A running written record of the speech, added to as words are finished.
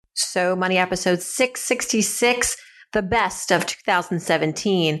So Money episode 666, the best of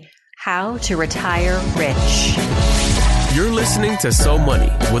 2017, How to Retire Rich. You're listening to So Money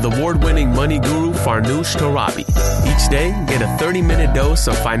with award-winning money guru Farnoosh Torabi. Each day, get a 30-minute dose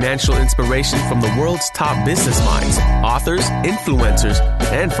of financial inspiration from the world's top business minds, authors, influencers,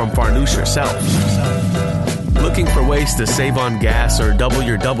 and from Farnoosh herself. Looking for ways to save on gas or double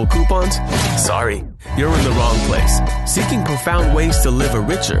your double coupons? Sorry, you're in the wrong place. Seeking profound ways to live a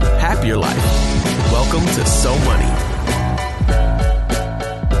richer, happier life. Welcome to So Money.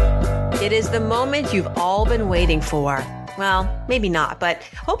 It is the moment you've all been waiting for. Well, maybe not, but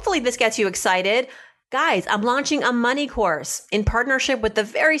hopefully this gets you excited. Guys, I'm launching a money course in partnership with the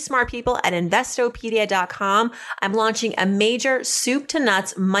very smart people at Investopedia.com. I'm launching a major soup to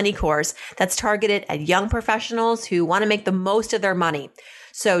nuts money course that's targeted at young professionals who want to make the most of their money.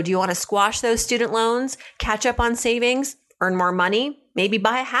 So do you want to squash those student loans, catch up on savings, earn more money, maybe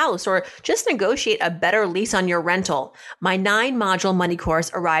buy a house, or just negotiate a better lease on your rental? My 9-module money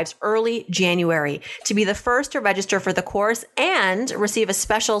course arrives early January. To be the first to register for the course and receive a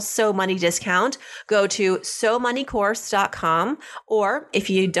special So Money discount, go to SoMoneyCourse.com, or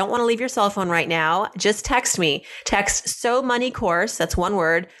if you don't want to leave your cell phone right now, just text me. Text So Money Course, that's one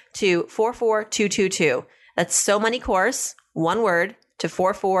word, to 44222. That's So Money Course, one word, to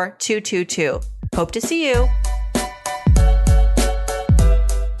 44222. Hope to see you.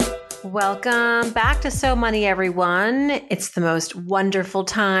 Welcome back to So Money, everyone. It's the most wonderful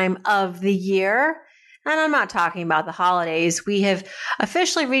time of the year. And I'm not talking about the holidays. We have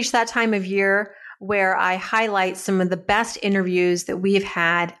officially reached that time of year where I highlight some of the best interviews that we have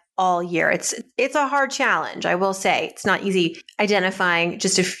had all year. It's a hard challenge, I will say. It's not easy identifying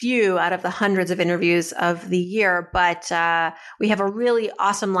just a few out of the hundreds of interviews of the year, but we have a really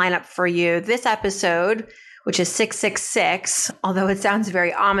awesome lineup for you. This episode, which is 666, although it sounds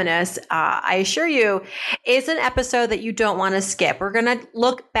very ominous, I assure you, is an episode that you don't want to skip. We're going to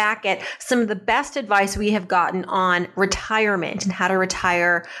look back at some of the best advice we have gotten on retirement and how to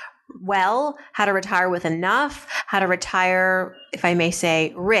retire well, how to retire with enough, how to retire, if I may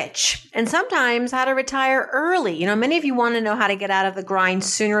say, rich, and sometimes how to retire early. You know, many of you want to know how to get out of the grind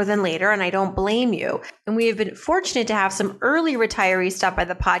sooner than later, and I don't blame you. And we have been fortunate to have some early retirees stop by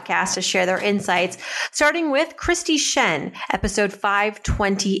the podcast to share their insights, starting with Christy Shen, episode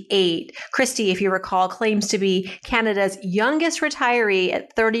 528. Christy, if you recall, claims to be Canada's youngest retiree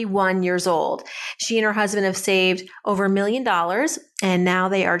at 31 years old. She and her husband have saved over $1 million, and now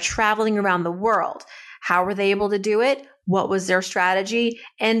they are traveling around the world. How were they able to do it? What was their strategy?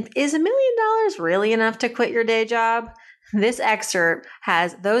 And is $1 million really enough to quit your day job? This excerpt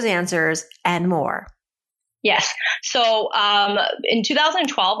has those answers and more. Yes. So in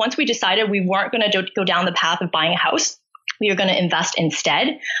 2012, once we decided we weren't going to go down the path of buying a house, we were going to invest instead.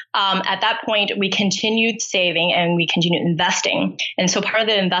 At that point, we continued saving and we continued investing. And so part of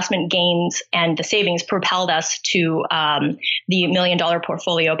the investment gains and the savings propelled us to the $1 million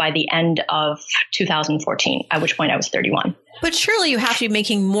portfolio by the end of 2014, at which point I was 31. But surely you have to be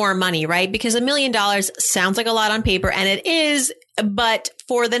making more money, right? Because $1 million sounds like a lot on paper, and it is. But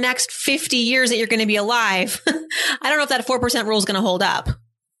for the next 50 years that you're going to be alive, I don't know if that 4% rule is going to hold up.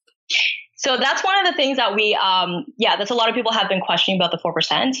 So that's one of the things that that's a lot of people have been questioning about the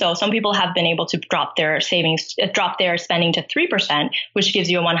 4%. So some people have been able to drop their spending to 3%, which gives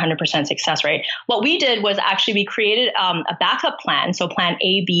you a 100% success rate. What we did was actually we created a backup plan. So plan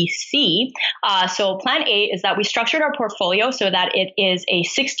A, B, C. So plan A is that we structured our portfolio so that it is a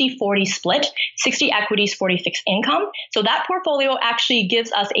 60-40 split, 60 equities, 40 fixed income. So that portfolio actually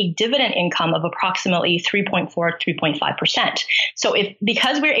gives us a dividend income of approximately 3.4, 3.5%. So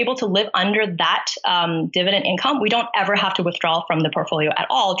because we're able to live under that dividend income, we don't ever have to withdraw from the portfolio at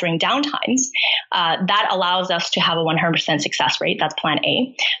all during downtimes. That allows us to have a 100% success rate. That's plan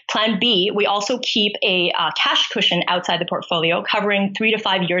A. Plan B, we also keep a cash cushion outside the portfolio covering 3 to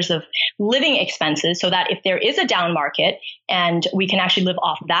 5 years of living expenses so that if there is a down market, and we can actually live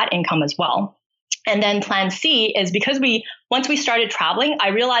off that income as well. And then plan C is because once we started traveling, I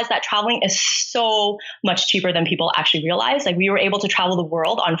realized that traveling is so much cheaper than people actually realize. Like we were able to travel the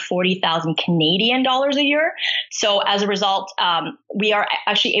world on 40,000 Canadian dollars a year. So as a result, we are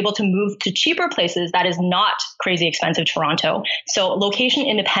actually able to move to cheaper places that is not crazy expensive Toronto. So location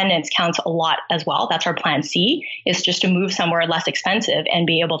independence counts a lot as well. That's our plan C, is just to move somewhere less expensive and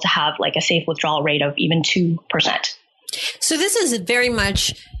be able to have like a safe withdrawal rate of even 2%. So this is very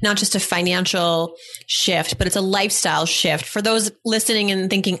much not just a financial shift, but it's a lifestyle shift. For those listening and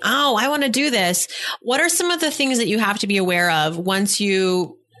thinking, oh, I want to do this. What are some of the things that you have to be aware of once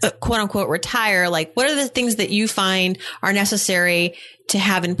you quote unquote retire, like what are the things that you find are necessary to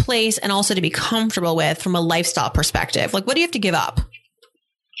have in place and also to be comfortable with from a lifestyle perspective? Like what do you have to give up?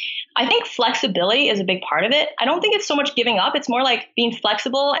 I think flexibility is a big part of it. I don't think it's so much giving up. It's more like being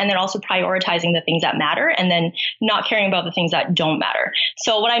flexible and then also prioritizing the things that matter and then not caring about the things that don't matter.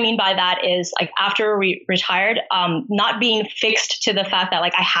 So what I mean by that is like after we retired, not being fixed to the fact that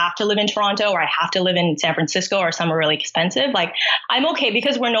like I have to live in Toronto or I have to live in San Francisco or somewhere really expensive. Like I'm okay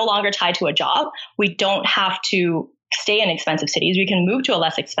because we're no longer tied to a job. We don't have to stay in expensive cities. We can move to a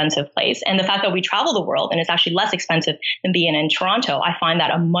less expensive place. And the fact that we travel the world and it's actually less expensive than being in Toronto, I find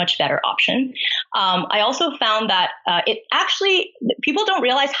that a much better option. I also found that people don't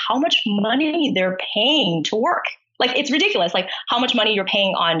realize how much money they're paying to work. Like it's ridiculous, like how much money you're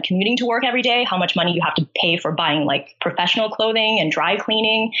paying on commuting to work every day, how much money you have to pay for buying like professional clothing and dry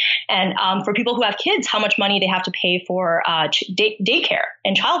cleaning. And for people who have kids, how much money they have to pay for daycare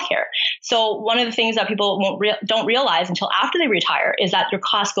and childcare. So one of the things that people don't realize until after they retire is that their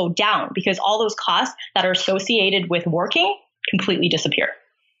costs go down because all those costs that are associated with working completely disappear.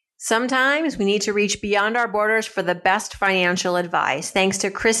 Sometimes we need to reach beyond our borders for the best financial advice. Thanks to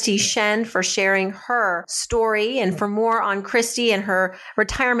Christy Shen for sharing her story. And for more on Christy and her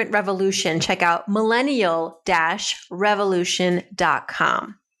retirement revolution, check out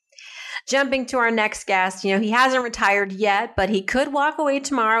millennial-revolution.com. Jumping to our next guest, he hasn't retired yet, but he could walk away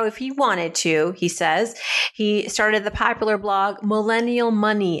tomorrow if he wanted to, he says. He started the popular blog Millennial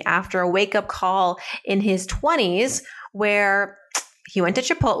Money after a wake-up call in his 20s where he went to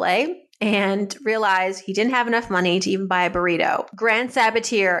Chipotle and realized he didn't have enough money to even buy a burrito. Grant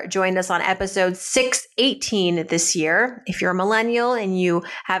Sabatier joined us on episode 618 this year. If you're a millennial and you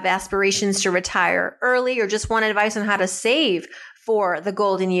have aspirations to retire early or just want advice on how to save for the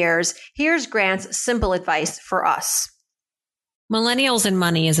golden years, here's Grant's simple advice for us. Millennials and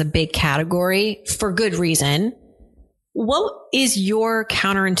money is a big category for good reason. What is your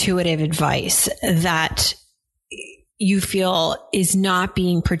counterintuitive advice that you feel is not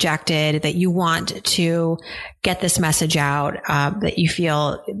being projected, that you want to get this message out, that you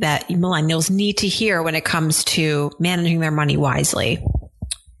feel that millennials need to hear when it comes to managing their money wisely?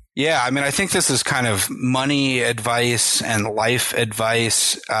 Yeah, I mean, I think this is kind of money advice and life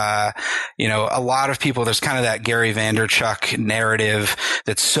advice. A lot of people, there's kind of that Gary Vaynerchuk narrative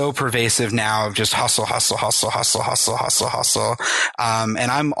that's so pervasive now of just hustle, hustle, hustle, hustle, hustle, hustle, hustle. And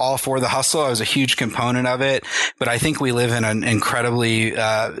I'm all for the hustle. I was a huge component of it, but I think we live in an incredibly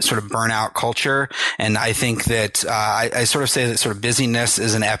sort of burnout culture. And I think that I sort of say that sort of busyness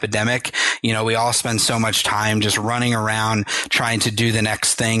is an epidemic. We all spend so much time just running around trying to do the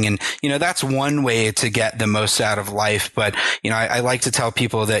next thing. And, that's one way to get the most out of life. But, I like to tell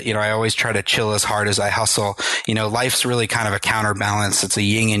people that, I always try to chill as hard as I hustle. Life's really kind of a counterbalance. It's a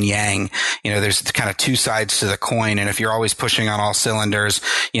yin and yang. There's kind of two sides to the coin. And if you're always pushing on all cylinders,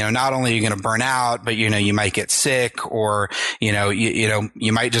 not only are you going to burn out, but, you might get sick or,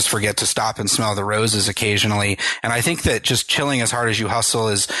 you might just forget to stop and smell the roses occasionally. And I think that just chilling as hard as you hustle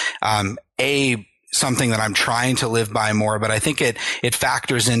is, something that I'm trying to live by more, but I think it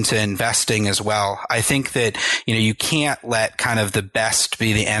factors into investing as well. I think that, you can't let kind of the best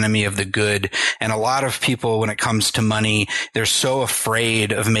be the enemy of the good. And a lot of people, when it comes to money, they're so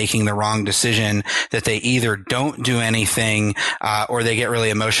afraid of making the wrong decision that they either don't do anything, or they get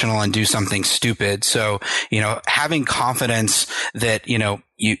really emotional and do something stupid. So, having confidence that,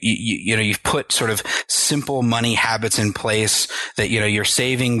 you've put sort of simple money habits in place that, you're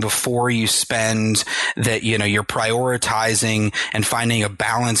saving before you spend, that, you're prioritizing and finding a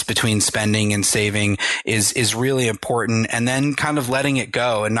balance between spending and saving is really important. And then kind of letting it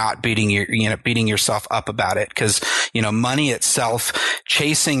go and not beating yourself up about it. Cause, money itself,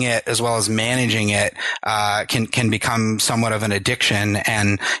 chasing it as well as managing it, can become somewhat of an addiction.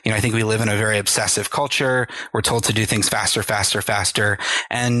 And, I think we live in a very obsessive culture. We're told to do things faster, faster, faster.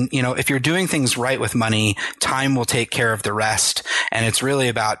 And, if you're doing things right with money, time will take care of the rest. And it's really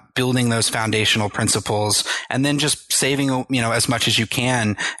about building those foundational principles and then just saving, as much as you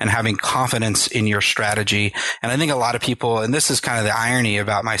can and having confidence in your strategy. And I think a lot of people, and this is kind of the irony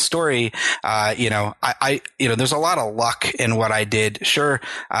about my story, there's a lot of luck in what I did. Sure.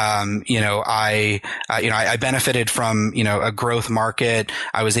 I benefited from, a growth market.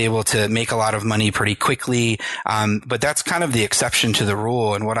 I was able to make a lot of money pretty quickly. But that's kind of the exception to the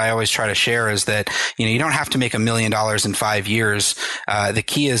rule. And what I always try to share is that, you don't have to make $1 million in 5 years. The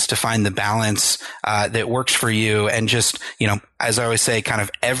key is is to find the balance that works for you. And just, as I always say, kind of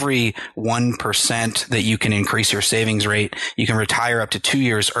every 1% that you can increase your savings rate, you can retire up to 2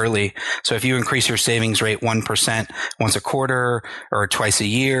 years early. So if you increase your savings rate 1% once a quarter or twice a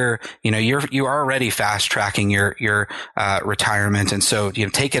year, you're already fast tracking your retirement. And so,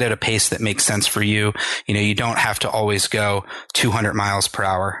 take it at a pace that makes sense for you. You don't have to always go 200 miles per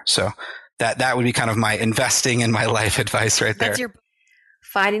hour. So that would be kind of my investing in my life advice right there.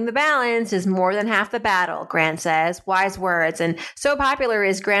 Finding the balance is more than half the battle, Grant says. Wise words. And so popular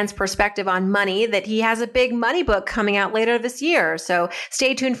is Grant's perspective on money that he has a big money book coming out later this year. So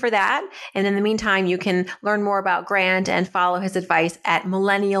stay tuned for that. And in the meantime, you can learn more about Grant and follow his advice at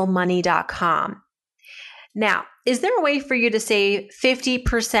millennialmoney.com. Now, is there a way for you to save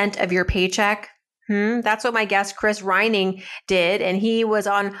 50% of your paycheck? That's what my guest Chris Reining did, and he was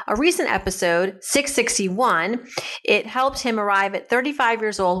on a recent episode, 661. It helped him arrive at 35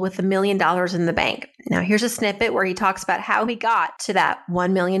 years old with $1 million in the bank. Now, here's a snippet where he talks about how he got to that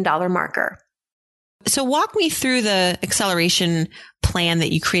 $1 million marker. So walk me through the acceleration plan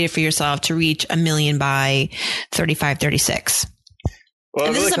that you created for yourself to reach $1 million by 35, 36. Well,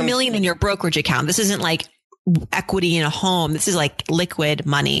 and this is $1 million in your brokerage account. This isn't like equity in a home. This is like liquid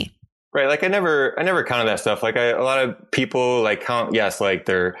money. Right. Like I never counted that stuff. Like a lot of people like count, yes, like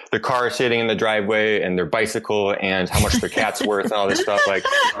their car sitting in the driveway and their bicycle and how much their cat's worth and all this stuff.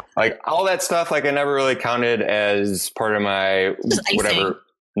 Like all that stuff. Like I never really counted as part of my whatever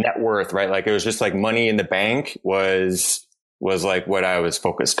net worth. Right. Like it was just like money in the bank was like what I was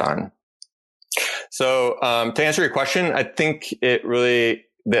focused on. So, to answer your question, I think the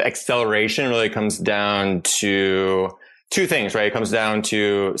acceleration really comes down to two things, right? It comes down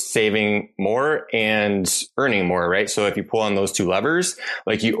to saving more and earning more, right? So if you pull on those two levers,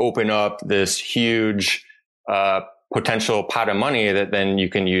 like you open up this huge potential pot of money that then you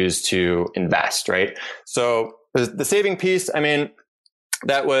can use to invest, right? So the saving piece, I mean,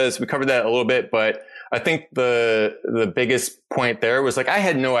 we covered that a little bit, but I think the biggest point there was like I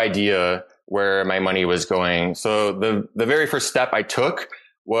had no idea where my money was going. So the very first step I took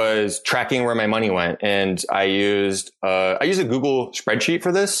was tracking where my money went. And I used a Google spreadsheet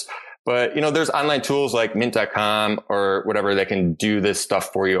for this, but there's online tools like mint.com or whatever that can do this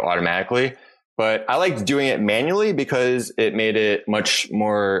stuff for you automatically. But I liked doing it manually because it made it much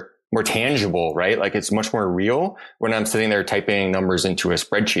more tangible, right? Like it's much more real when I'm sitting there typing numbers into a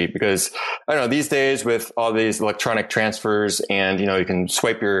spreadsheet, because I don't know, these days with all these electronic transfers and, you can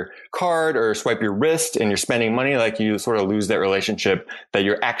swipe your card or swipe your wrist and you're spending money, like you sort of lose that relationship that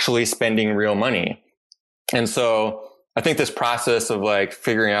you're actually spending real money. And so I think this process of like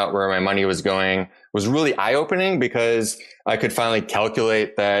figuring out where my money was going was really eye-opening, because I could finally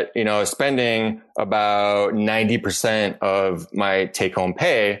calculate that, I was spending about 90% of my take-home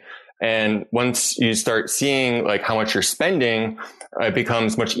pay. And once you start seeing like how much you're spending, it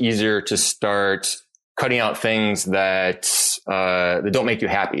becomes much easier to start cutting out things that don't make you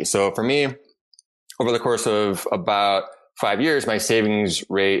happy. So for me, over the course of about 5 years, my savings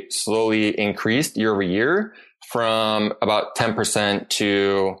rate slowly increased year over year from about 10%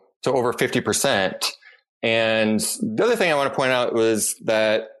 to over 50%. And the other thing I want to point out was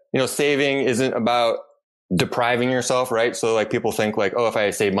that, saving isn't about depriving yourself, right? So like people think like, oh, if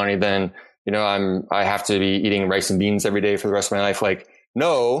I save money, then, I have to be eating rice and beans every day for the rest of my life. Like,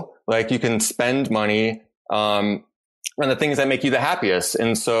 no, like you can spend money, on the things that make you the happiest.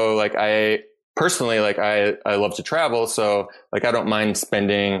 And so like I personally, like I love to travel. So like, I don't mind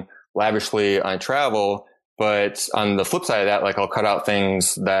spending lavishly on travel, but on the flip side of that, like I'll cut out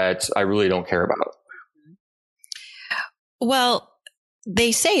things that I really don't care about. Well,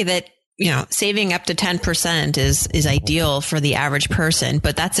 they say that, saving up to 10% is ideal for the average person,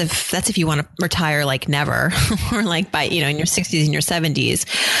 but that's if you want to retire like never or like by, in your 60s and your 70s.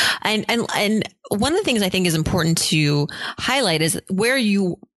 And one of the things I think is important to highlight is where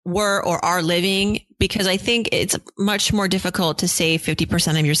you were or are living, because I think it's much more difficult to save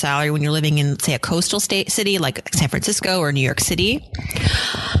 50% of your salary when you're living in, say, a coastal city like San Francisco or New York City.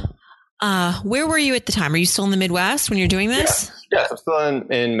 Where were you at the time? Are you still in the Midwest when you're doing this? Yeah, I'm still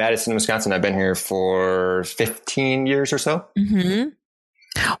in Madison, Wisconsin. I've been here for 15 years or so. Mm-hmm.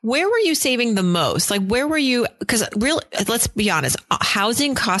 Where were you saving the most? Like, where were you? Because really, let's be honest,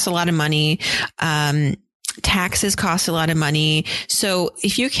 housing costs a lot of money. Taxes cost a lot of money. So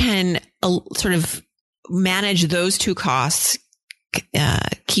if you can sort of manage those two costs,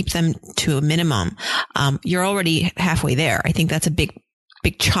 keep them to a minimum, you're already halfway there. I think that's a big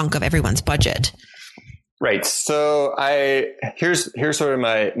chunk of everyone's budget. Right. So here's sort of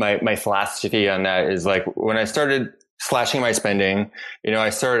my philosophy on that is like when I started slashing my spending. I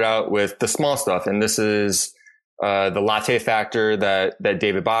started out with the small stuff, and this is the latte factor that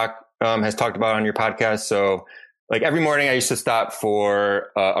David Bach has talked about on your podcast. So like every morning I used to stop for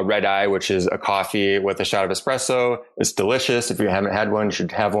a red eye, which is a coffee with a shot of espresso. It's delicious. If you haven't had one, you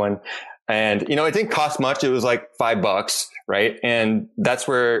should have one. And, it didn't cost much. It was like $5, right? And that's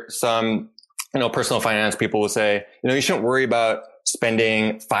where some, personal finance people will say, you shouldn't worry about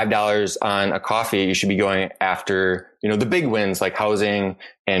spending $5 on a coffee. You should be going after, the big wins like housing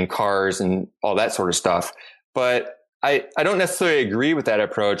and cars and all that sort of stuff. But I don't necessarily agree with that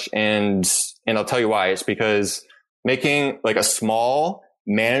approach. And I'll tell you why. It's because making like a small,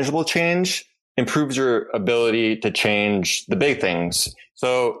 manageable change improves your ability to change the big things.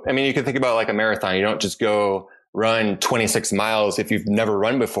 So, you can think about like a marathon. You don't just go run 26 miles if you've never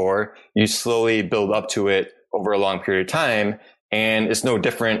run before. You slowly build up to it over a long period of time. And it's no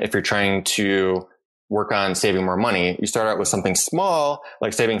different if you're trying to work on saving more money. You start out with something small,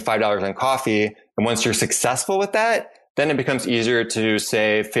 like saving $5 on coffee. And once you're successful with that, then it becomes easier to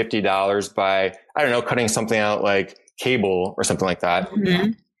save $50 by, cutting something out like cable or something like that.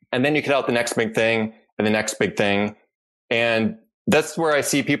 Mm-hmm. And then you cut out the next big thing and the next big thing. And that's where I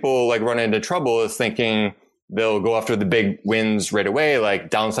see people like run into trouble, is thinking they'll go after the big wins right away, like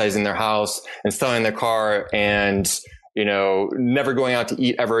downsizing their house and selling their car and, never going out to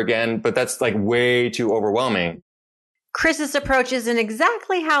eat ever again. But that's like way too overwhelming. Chris's approach isn't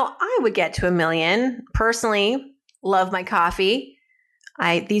exactly how I would get to $1 million. Personally, love my coffee.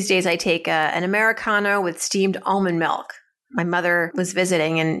 These days I take an Americano with steamed almond milk. My mother was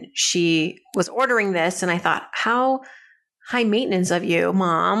visiting and she was ordering this, and I thought, how high maintenance of you,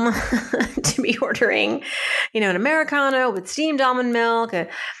 Mom, to be ordering, an Americano with steamed almond milk.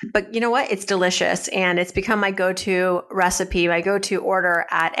 But you know what? It's delicious, and it's become my go-to recipe, my go-to order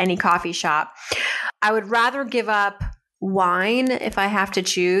at any coffee shop. I would rather give up wine if I have to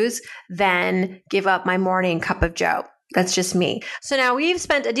choose than give up my morning cup of joe. That's just me. So now we've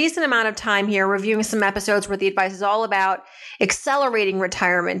spent a decent amount of time here reviewing some episodes where the advice is all about accelerating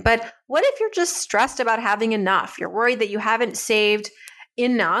retirement. But what if you're just stressed about having enough? You're worried that you haven't saved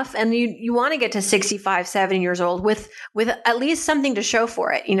enough and you want to get to 65, 70 years old with at least something to show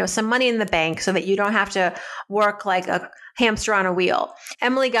for it, some money in the bank so that you don't have to work like a hamster on a wheel.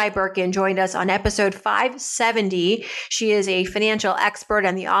 Emily Guy Birkin joined us on episode 570. She is a financial expert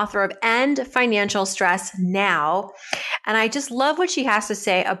and the author of End Financial Stress Now. And I just love what she has to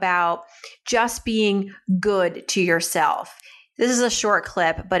say about just being good to yourself. This is a short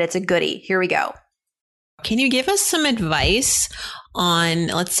clip, but it's a goodie. Here we go. Can you give us some advice on,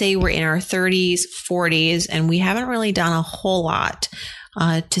 let's say we're in our 30s, 40s, and we haven't really done a whole lot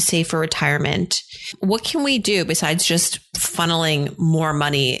to save for retirement? What can we do besides just funneling more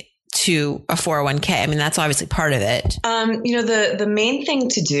money to a 401k? I mean, that's obviously part of it. The main thing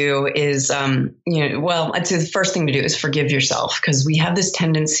to do is, I'd say the first thing to do is forgive yourself, because we have this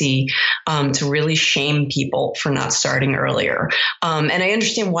tendency to really shame people for not starting earlier. And I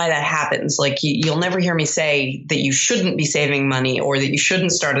understand why that happens. Like you'll never hear me say that you shouldn't be saving money or that you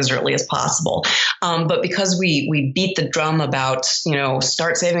shouldn't start as early as possible. But because we beat the drum about,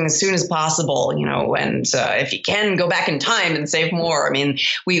 start saving as soon as possible, and if you can go back in time and save more. I mean,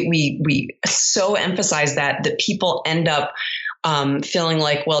 we so emphasize that people end up feeling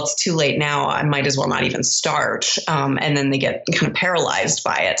like, well, it's too late now. I might as well not even start. And then they get kind of paralyzed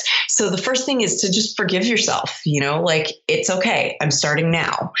by it. So the first thing is to just forgive yourself, it's okay. I'm starting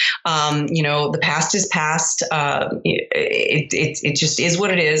now. The past is past. It just is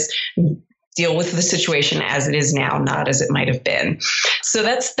what it is. Deal with the situation as it is now, not as it might have been. So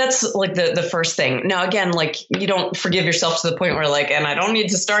that's like the first thing. Now, again, like you don't forgive yourself to the point where and I don't need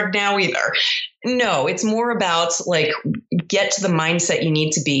to start now either. No, it's more about get to the mindset you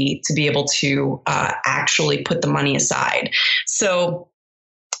need to be able to actually put the money aside. So,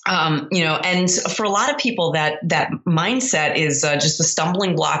 and for a lot of people that mindset is just a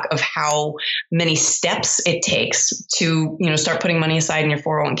stumbling block of how many steps it takes to, start putting money aside in your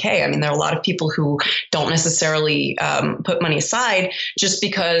 401k. I mean, there are a lot of people who don't necessarily put money aside just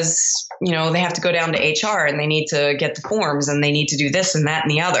because, they have to go down to HR and they need to get the forms and they need to do this and that and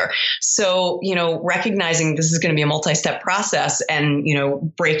the other. So, recognizing this is going to be a multi-step process and,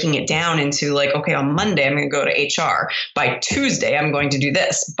 breaking it down into okay, on Monday, I'm going to go to HR. By Tuesday, I'm going to do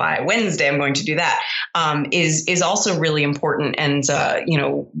this. By Wednesday, I'm going to do that, is also really important. And,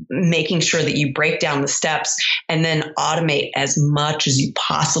 making sure that you break down the steps and then automate as much as you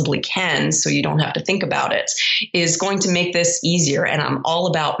possibly can so you don't have to think about it is going to make this easier. And I'm all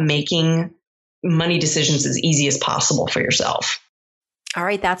about making money decisions as easy as possible for yourself. All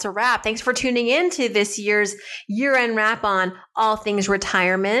right, that's a wrap. Thanks for tuning in to this year's year-end wrap on all things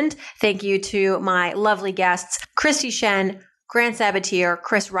retirement. Thank you to my lovely guests, Christy Shen, Grant Sabatier,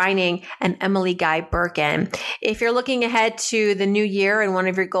 Chris Reining, and Emily Guy Birkin. If you're looking ahead to the new year and one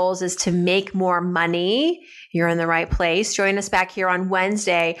of your goals is to make more money, you're in the right place. Join us back here on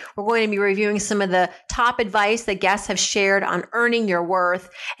Wednesday. We're going to be reviewing some of the top advice that guests have shared on earning your worth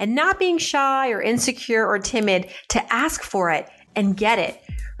and not being shy or insecure or timid to ask for it and get it.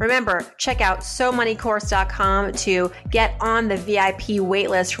 Remember, check out SoMoneyCourse.com to get on the VIP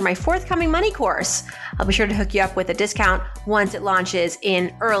waitlist for my forthcoming money course. I'll be sure to hook you up with a discount once it launches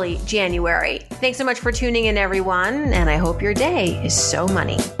in early January. Thanks so much for tuning in, everyone, and I hope your day is so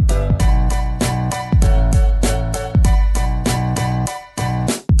money.